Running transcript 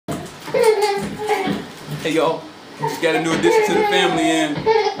Hey y'all, just got a new addition to the family, and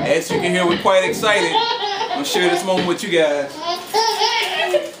as you can hear, we're quite excited. I'm gonna share this moment with you guys.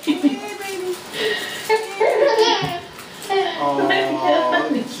 Oh, look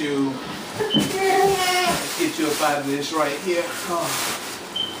at you. Let's get you up out of this right here.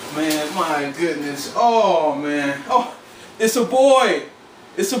 Oh, man, my goodness. Oh, man. Oh, it's a boy.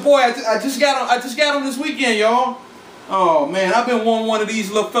 It's a boy. I just got him this weekend, y'all. Oh, man, I've been wanting one of these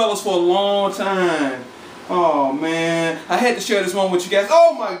little fellas for a long time. Oh, man. I had to share this one with you guys.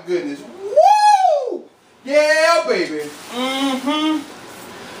 Oh, my goodness. Woo! Yeah, baby.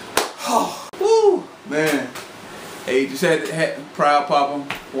 Oh, woo, man. Hey, just had proud papa.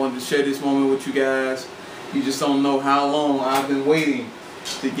 Wanted to share this moment with you guys. You just don't know how long I've been waiting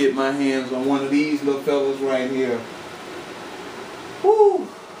to get my hands on one of these little fellas right here. Woo,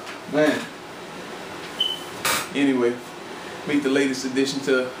 man. Anyway, meet the latest addition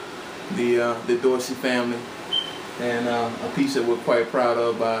to the Dorsey family, and a piece that we're quite proud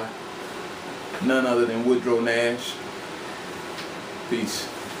of by none other than Woodrow Nash. Peace.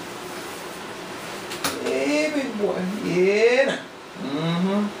 Hey, big boy. Yeah.